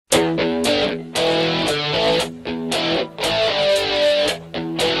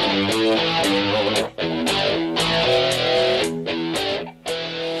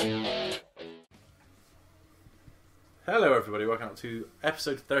to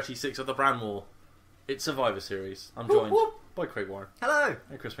episode 36 of the Brand War. It's Survivor Series. I'm joined by Craig Warren. Hello.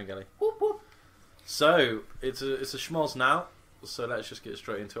 And Chris Mingelly. So, it's a schmoz now, so let's just get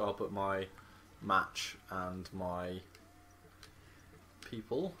straight into it. I'll put my match and my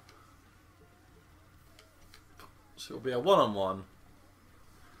people. So it'll be a one-on-one.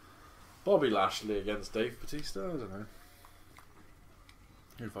 Bobby Lashley against Dave Bautista. I don't know.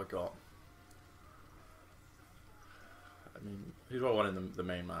 Who have I got? I mean, who's I won in the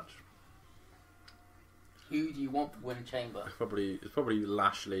main match? Who do you want to win a chamber? It's probably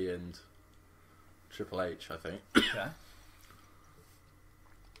Lashley and Triple H, I think. Okay.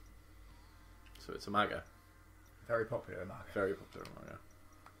 So it's a MAGA. Very popular MAGA. Very popular MAGA.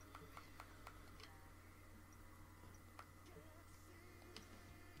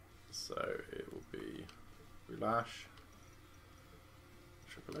 So it will be Lash,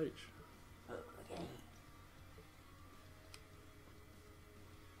 Triple H. Okay.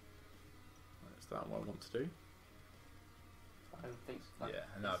 Is that what I want to do? I don't think so. Yeah,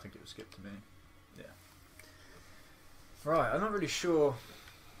 no, I think it was skipped to me. Yeah. Right, I'm not really sure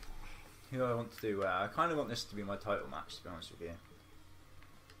who I want to do. I kind of want this to be my title match, to be honest with you.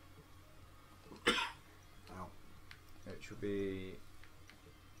 Ow. Which will be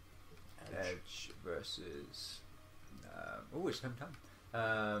Edge versus it's hometown.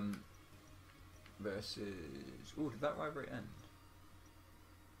 Versus did that rivalry end?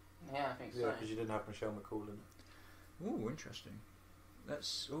 Yeah, I think so. Yeah, because you didn't have Michelle McCall in it. Oh, interesting.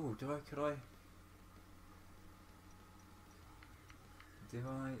 Let's. Could I?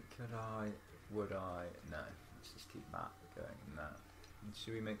 Would I? No. Let's just keep that going in that. And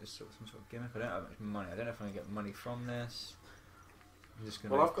should we make this some sort of gimmick? I don't have much money. I don't know if I'm going to get money from this. I'm just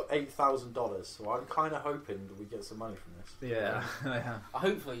gonna I've got $8,000, so I'm kind of hoping that we get some money from this. Yeah, yeah.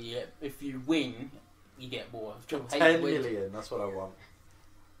 Hopefully, if you win, you get more. 10 million, that's what I want.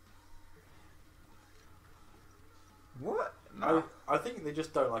 What? No. I think they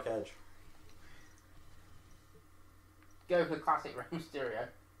just don't like Edge. Go for classic Rey Mysterio.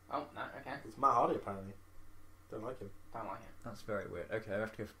 Oh, no, okay. It's Matt Hardy, apparently. Don't like him. Don't like it. That's very weird. Okay, I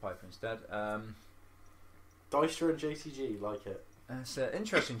have to go for Piper instead. Dyster and JTG like it. It's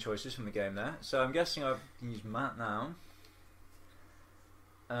interesting choices from the game there. So I'm guessing I can use Matt now.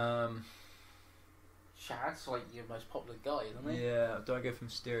 Shad's like your most popular guy, isn't he? Yeah, do I go for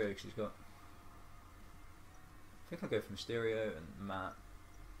Mysterio? Because he's got... I think I'll go for Mysterio and Matt.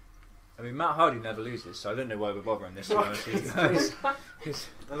 I mean, Matt Hardy never loses, so I don't know why we're bothering this. To be honest with you guys.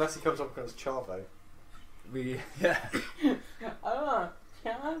 Unless he comes up against Chavo. Yeah. Oh,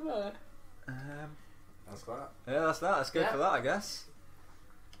 Chavo. That's that. Yeah, that's that. Let's go for that, I guess.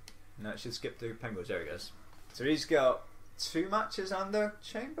 No, it should skip through Penguins. There he goes. So he's got 2 matches under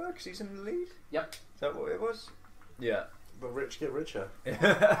Chamber because he's in the lead? Yep. Is that what it was? Yeah. But rich get richer. He's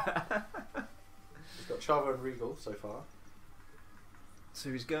got Chavo and Regal so far. So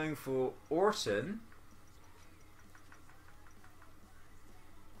he's going for Orton.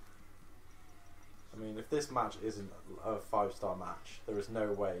 I mean, if this match isn't a 5-star match, there is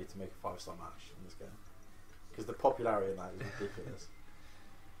no way to make a 5-star match in this game. Because the popularity in that is ridiculous.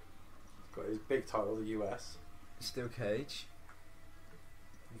 He's got his big title, the US. Steel Cage.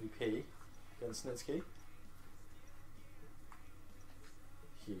 MVP against Snitsky.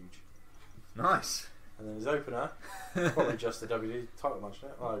 Huge. Nice. And then his opener, probably just the WWE title match, isn't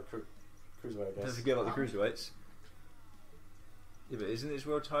it? Oh, Cruiserweight, I guess. Don't forget about the Cruiserweights. Yeah, but isn't his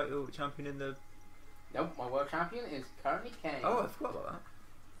world title champion in the... Nope, my world champion is currently Kane. Oh, I forgot about that.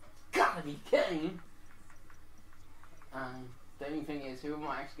 Gotta be Kane! The only thing is, who am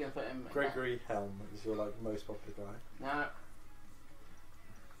I actually going to put him in? Gregory Helm is your most popular guy. No.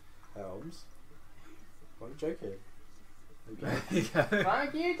 Helms? Why are you joking?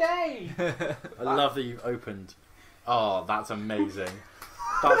 Thank you, Dave! I love that you've opened. Oh, that's amazing.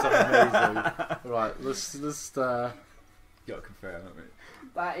 That's amazing. Right, let's Gotta confirm, haven't we?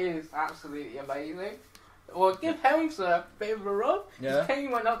 That is absolutely amazing. Well, give Helms a bit of a rub. Yeah. Kane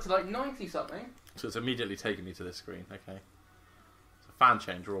went up to like 90 something. So it's immediately taken me to this screen. Okay. So fan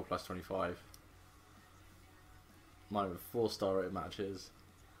change, Raw plus 25. Mine with 4-star rated matches.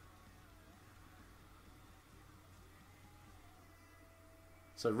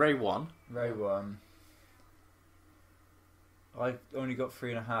 So Ray won. Ray won. I only got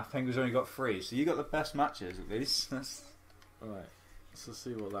 3.5. Penguins only got 3. So you got the best matches at least. That's... Alright. So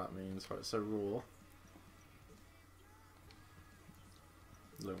see what that means. Right, so Raw.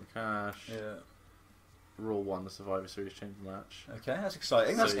 Low cash. Yeah. Raw won the Survivor Series Chamber match. Okay, that's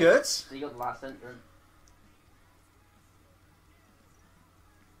exciting. So That's good. So you got the last entrant.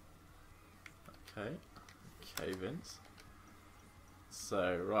 Okay. Okay, Vince.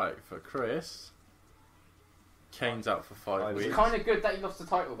 So, right, for Chris, Kane's out for 5 It's It's weeks. kind of good that you lost the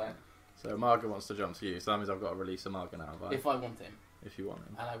title then, So, Marga wants to jump to you. So, that means I've got to release a Marga now, right? if I want him, If you want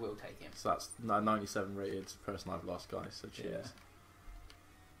him. and I will take him. So, that's a 97 rated person I've lost, guys. So, cheers.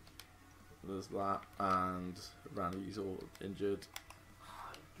 Yeah. There's that. And Randy's all injured.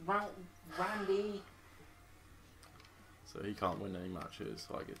 Randy. So, he can't win any matches,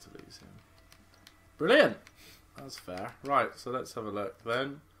 so I get to lose him. Brilliant! That's fair. Right, so let's have a look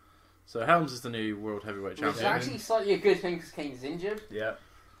then. So, Helms is the new World Heavyweight Which is Champion. actually slightly a good thing because Kane's injured. Yeah.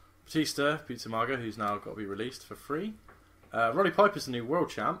 Batista beats Umaga, who's now got to be released for free. Roddy Piper's the new world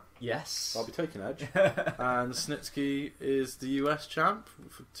champ. Yes. I'll be taking Edge. And Snitsky is the US champ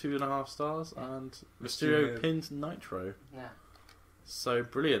for 2.5 stars. And Mysterio Mysterio. pinned Nitro. Yeah. So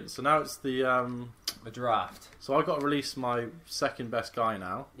brilliant. So now it's the... The draft. so I've got to release my second best guy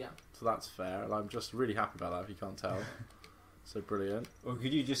now. Yeah. So that's fair. And I'm just really happy about that, if you can't tell. So brilliant. Or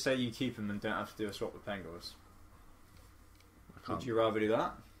could you just say you keep him and don't have to do a swap with Pengals? I can't... Would you rather do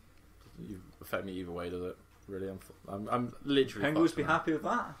that? You affect me either way, does it? Really, I'm literally... Pengals fucked be now. happy with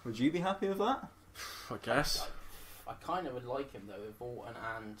that? Would you be happy with that? I guess. I kind of would like him though with Orton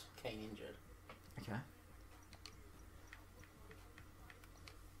and Kane injured. Okay.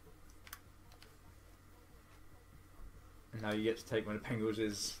 And now you get to take one of Pengals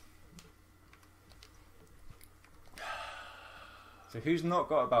is... So who's not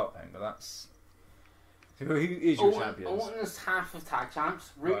got a belt then? But that's... So who is your champions? Orton's half of tag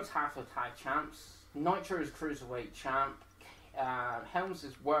champs. Root's half of tag champs. Nitro is cruiserweight champ. Helms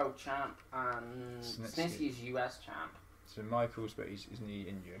is world champ, and Snitsky is US champ. So Michaels, but isn't he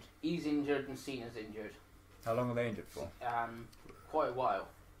injured? He's injured and Cena's injured. How long are they injured for? Quite a while.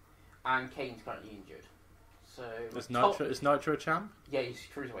 And Kane's currently injured. So Is Nitro a champ? Yeah, he's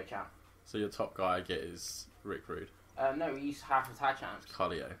cruiserweight champ. So your top guy I get is Rick Rude. No, he's half of tag champs.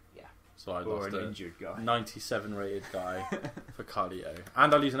 Cardio. Yeah. So I Or lost an a injured guy? 97 rated guy for cardio.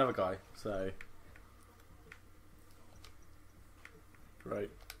 And I lose another guy, so... Great.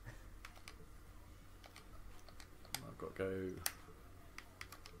 I've got to go...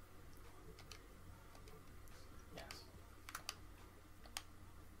 Yes.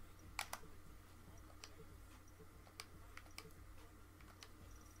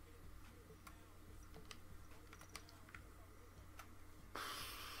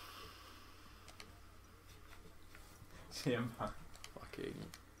 CM Punk. Fucking...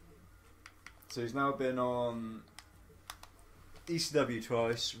 So he's now been on ECW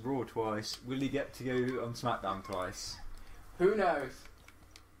twice, Raw twice. Will he get to go on Smackdown twice? Who knows?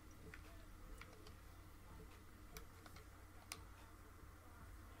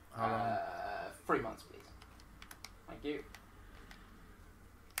 How long? 3 months, please. Thank you.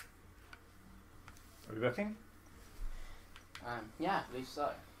 Are we booking? Yeah, I believe so.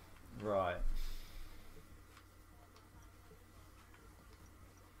 Right.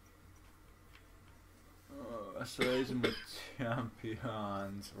 Oh, so those are my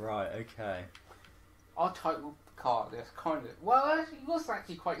champions. Right, okay. Our title card is kind of... Well, it was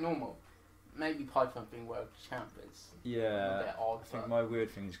actually quite normal. Maybe Piper being world champ is a Yeah, bit odd, I think but my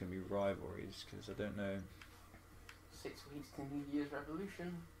weird thing is going to be rivalries, because I don't know 6 weeks to New Year's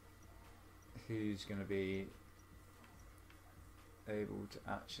Revolution. who's going to be able to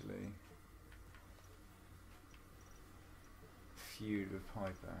actually feud with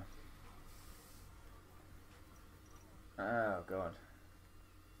Piper. Oh god.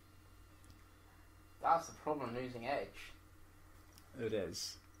 That's the problem, losing Edge. It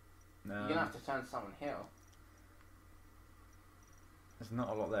is. No, You're going to have to turn someone heel. there's not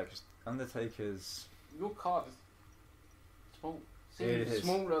a lot there, because Undertaker's... Your card is small. It Seems is.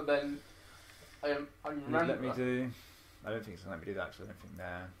 smaller than I remember. Let me do... I don't think it's going to let me do that, actually. I don't think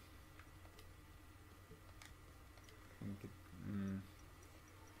there...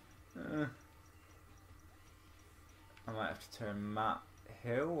 I might have to turn Matt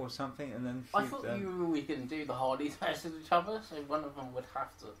Hill or something and then I feud thought them. we can do the Hardys versus each other, so one of them would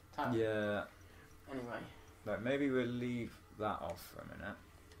have to turn. Yeah, Anyway. like maybe we'll leave that off for a minute.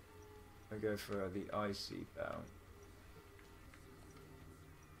 We'll go for the IC belt,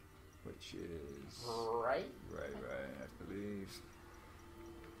 which is Right. Ray, I believe,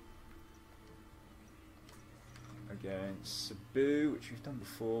 against Sabu, which we've done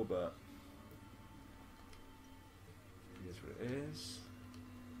before, but it is what it is.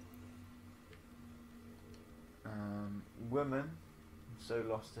 Woman, so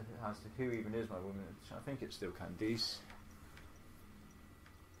lost as to who even is my woman. I think it's still Candice.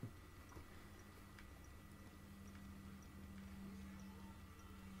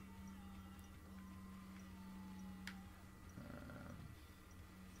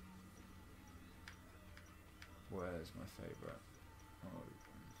 Where's my favourite? Oh.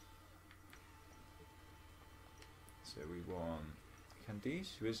 So we want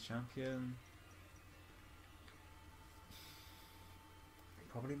Candice, who is champion.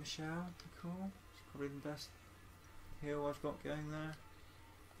 Probably Michelle. Cool. She's probably the best heel I've got going there.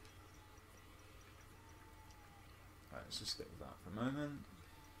 Right, let's just stick with that for a moment.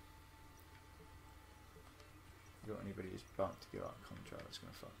 You got anybody who's about to go out of contract that's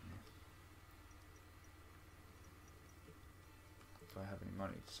going to fuck me? Do I have any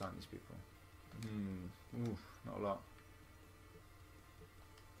money to sign these people? Ooh, not a lot.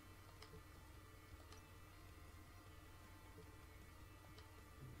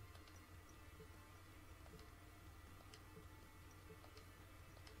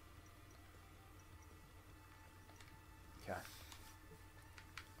 Okay.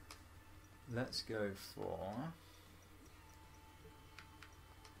 Let's go for...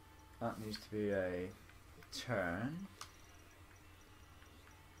 That needs to be a turn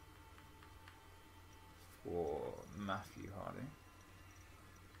for Matthew Hardy.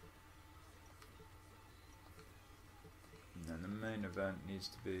 And then the main event needs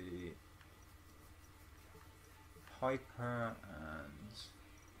to be Piper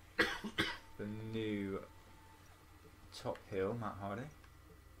and the new top heel, Matt Hardy.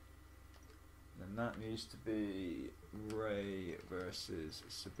 Then that needs to be Ray versus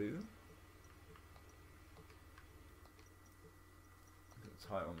Sabu. Got the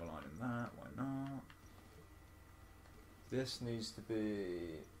title on the line in that, why not? This needs to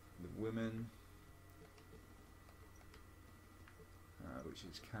be the women, which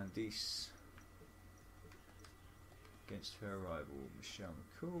is Candice against her rival Michelle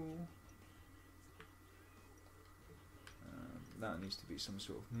McCool. That needs to be some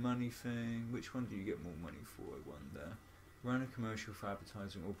sort of money thing. Which one do you get more money for, I wonder? Run a commercial for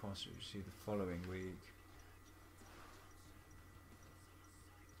advertising, all possible receive the following week.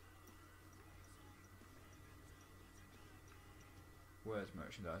 Where's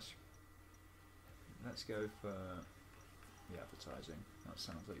merchandise? Let's go for the advertising. That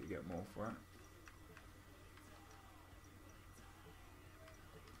sounds like you get more for it.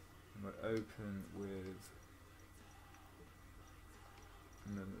 And we're open with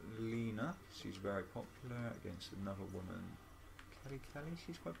Melina. She's very popular against another woman. Kelly,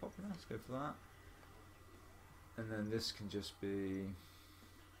 she's quite popular. Let's go for that. And then this can just be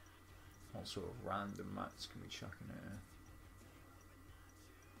what sort of random mats can we chuck in here?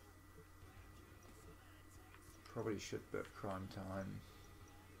 Probably should book Crime Time.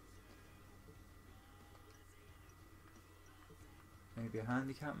 Maybe a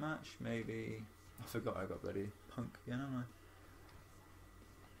handicap match, maybe... I forgot I got bloody Punk again, haven't I?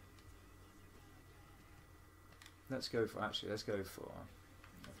 Let's go for... I've just come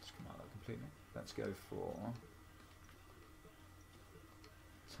out of that completely. Let's go for...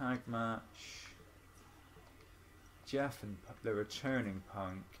 Tag match. Jeff and the returning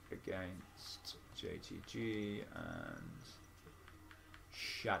Punk against JTG and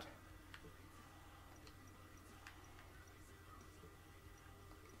Shad.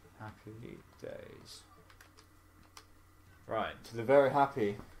 Happy days. Right, to the very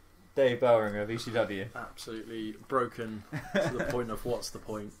happy Dave Bellringer of ECW. Absolutely broken to the point of what's the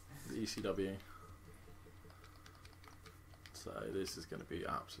point of the ECW. So this is going to be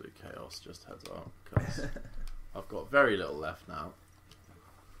absolute chaos, just heads up, because I've got very little left now.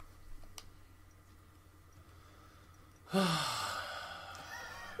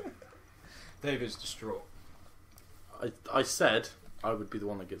 David's distraught. I said I would be the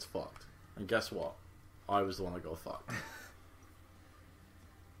one that gets fucked, and guess what? I was the one that got fucked.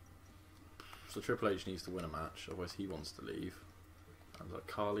 So Triple H needs to win a match, otherwise he wants to leave. And like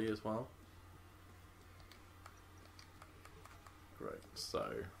Carly as well. Great,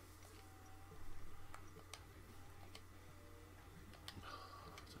 so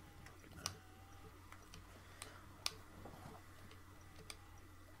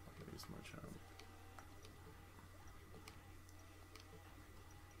lose my chance.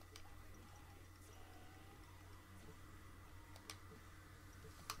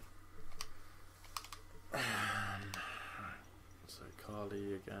 So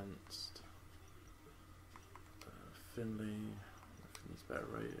Carly against Finley. Finley's better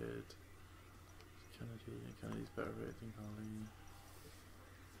rated. Kennedy's better rated than Carly.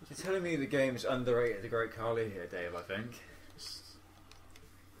 You're telling me the game's underrated the Great Khali here, Dave, I think. It's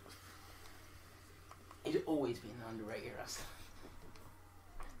always been an underrated wrestler.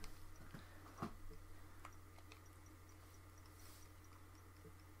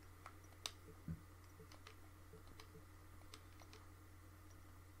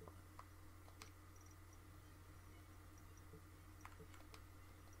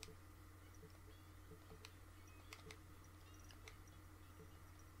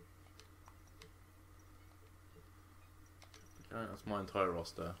 Okay, that's my entire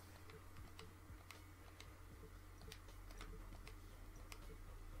roster.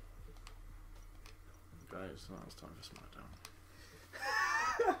 Okay, so now it's time for SmackDown.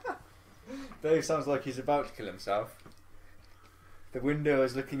 Dave sounds like he's about to kill himself. The window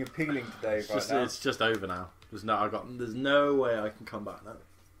is looking appealing to Dave now. It's just over now. There's no way I can come back now.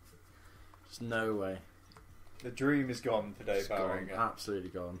 There's no way. The dream is gone for Dave It's gone, absolutely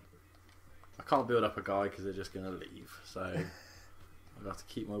gone. I can't build up a guy because they're just going to leave. So I've got to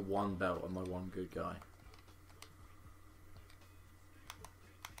keep my one belt and my one good guy.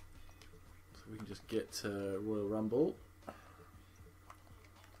 So we can just get to Royal Rumble.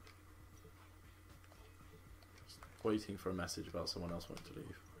 Just waiting for a message about someone else wanting to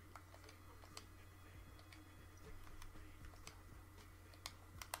leave.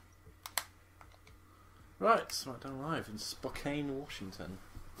 Right, SmackDown Live in Spokane, Washington.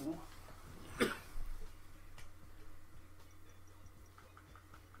 Ooh. I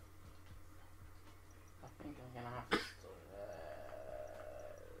think I'm gonna have to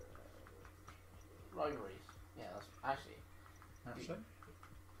rivalries. Yeah, that's actually.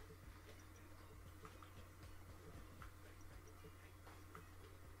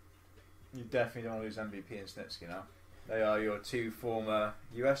 You definitely don't want to lose MVP and Snitsky now. They are your two former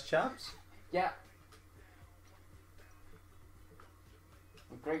US champs. Yeah.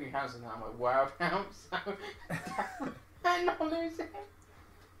 Gregory Hansen now my world champ, so I'm not losing.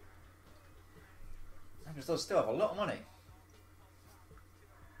 Because they'll still have a lot of money.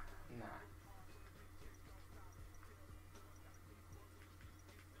 Nah.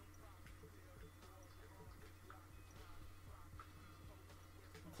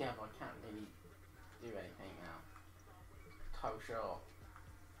 Yeah, but I can't really do anything now. Toe shot.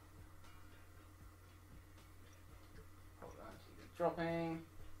 Hold on, she's dropping.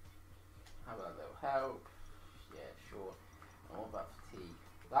 How about a little help? Yeah, sure. And what about fatigue?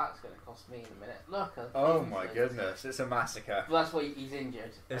 That's going to cost me in a minute. Look at Oh my goodness, it's a massacre. Well, that's why he's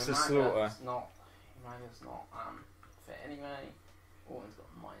injured. It's a slaughter. Umaga's not fit anyway. Orton's got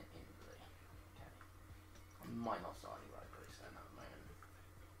minor injury. Okay. I might not start any rivalries then at the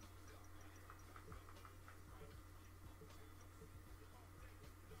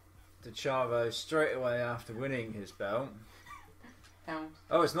moment. To Chavo straight away after winning his belt. Helms.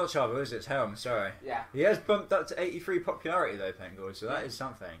 Oh, it's not Chavo, is it? It's Helm, sorry. Yeah. He has bumped up to 83 popularity though, Pengord, so that is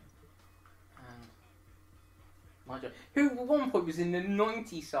something. And Nigel, who at one point was in the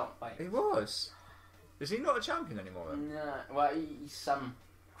 90 something. He was. Is he not a champion anymore then? No, well, he's some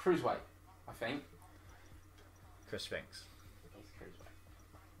cruiserweight, I think. Chris Spinks. He's cruiserweight.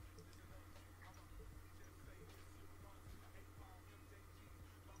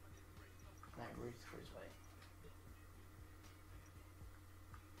 No, Ruth's cruiserweight.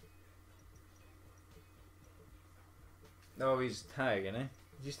 Oh, he's tag, isn't he? Did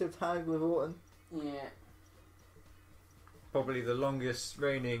you still tag with Orton? Yeah. Probably the longest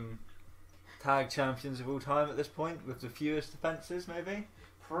reigning tag champions of all time at this point, with the fewest defences, maybe?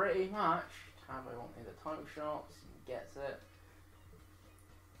 Pretty much. Tabo wanted the title shots, and gets it.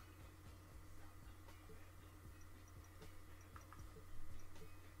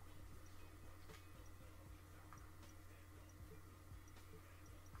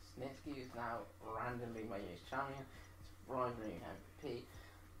 Snitsky is now randomly my US champion. It's rivaling MVP.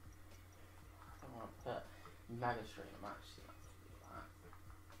 I don't want to put Mega Street in a match, so let's do that.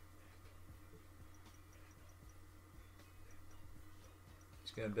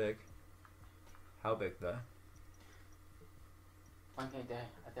 It's going big. How big though? I'm going to do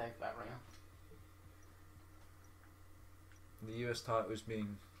a Dave Bat ringer. The US title is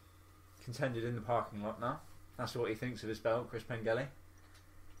being contended in the parking lot now. That's what he thinks of his belt, Chris Pengelly.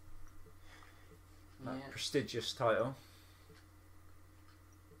 That Yeah. prestigious title.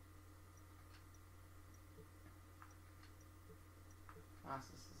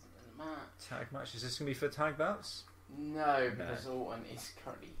 Masters isn't in the match. Tag match. Is this going to be for tag belts? No, because Orton is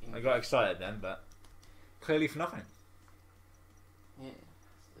currently in. I got excited then, but clearly for nothing. Yeah.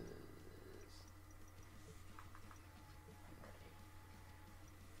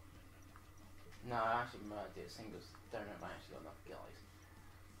 No, I actually might do singles. Don't know if I actually got enough guys.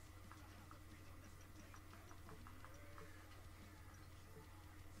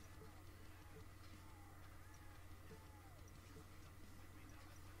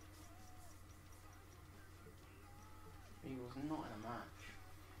 He was not in a match.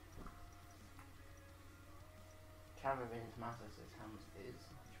 Caravan's Masters is Hams is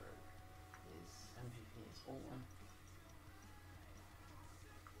not true. His MVP is Orton.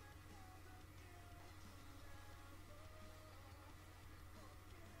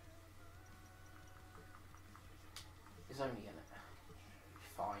 It's only gonna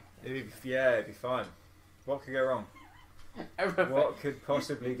It'd be fine. What could go wrong? Everything. What could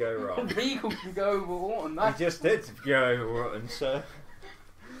possibly go wrong? Regal can go over Orton. He just did go over Orton, so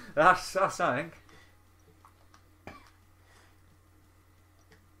that's something.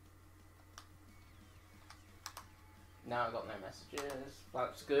 Now I got no messages.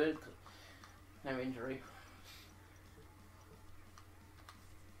 That's good. No injury.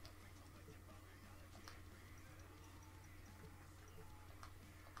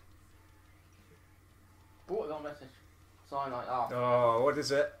 What got a message? Sign like Oh, what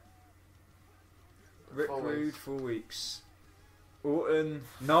is it? Rick 4 Rude, weeks. 4 weeks. Orton,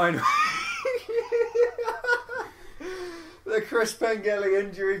 9 The Chris Pengelly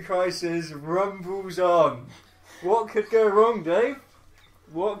injury crisis rumbles on. What could go wrong, Dave?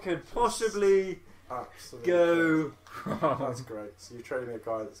 What could possibly Absolutely. go wrong? That's great. So you're trading a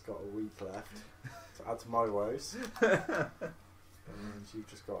guy that's got a week left to add to my woes. And you've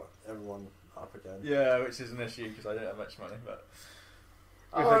just got everyone up again. Yeah, which is an issue because I don't have much money, but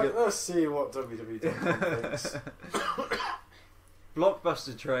Alright, let's see what WWE thinks.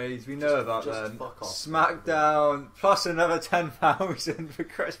 blockbuster trades, we know about just them. fuck off. Smackdown plus another 10,000 for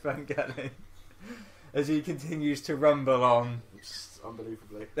Chris Pengelly as he continues to rumble on. Just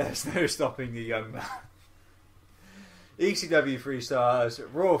unbelievably. There's no stopping the young man. ECW 3 stars,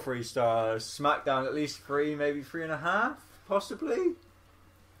 Raw 3 stars, Smackdown at least 3, maybe 3.5, possibly.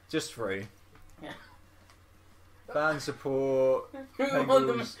 Just 3. Yeah. Fan support. Who won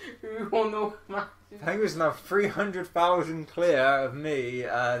the matches? Penguins now 300,000 clear of me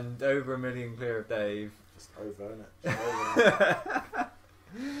and over 1 million clear of Dave. Just over, innit? Just over.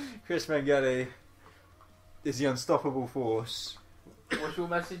 Chris Pengelly is the unstoppable force. What's your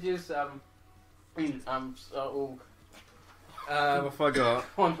messages? All What have I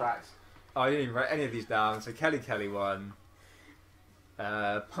got? contracts. I didn't even write any of these down. So Kelly won.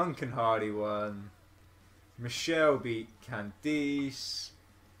 Punk and Hardy won. Michelle beat Candice.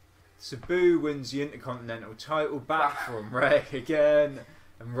 Sabu wins the Intercontinental title back from Ray again.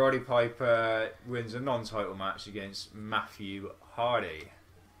 And Roddy Piper wins a non-title match against Matthew Hardy.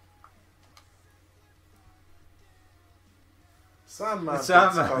 Sandman beats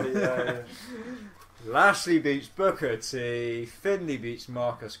Sandman. Cardio. Lashley beats Booker T. Finley beats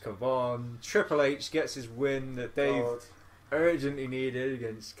Marcus Cavon. Triple H gets his win that Dave God. urgently needed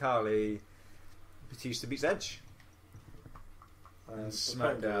against Carly. Batista beats Edge. And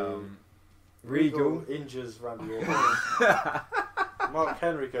SmackDown. Regal. injures Randy Orton. Mark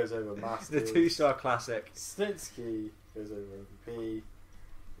Henry goes over The Masters. 2-star classic. Snitsky goes over MVP.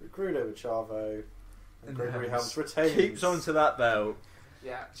 Recruit over Chavo. And Gregory Helms Helms retains. keeps on to that belt,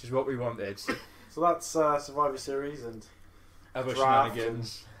 Yeah. which is what we wanted. So that's Survivor Series, and Other Draft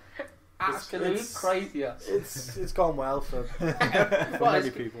shenanigans. Absolute it's- crazier. it's gone well for Well, many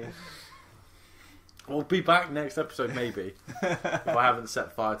people. We'll be back next episode, maybe. If I haven't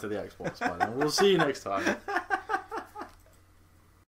set fire to the Xbox by then. We'll see you next time.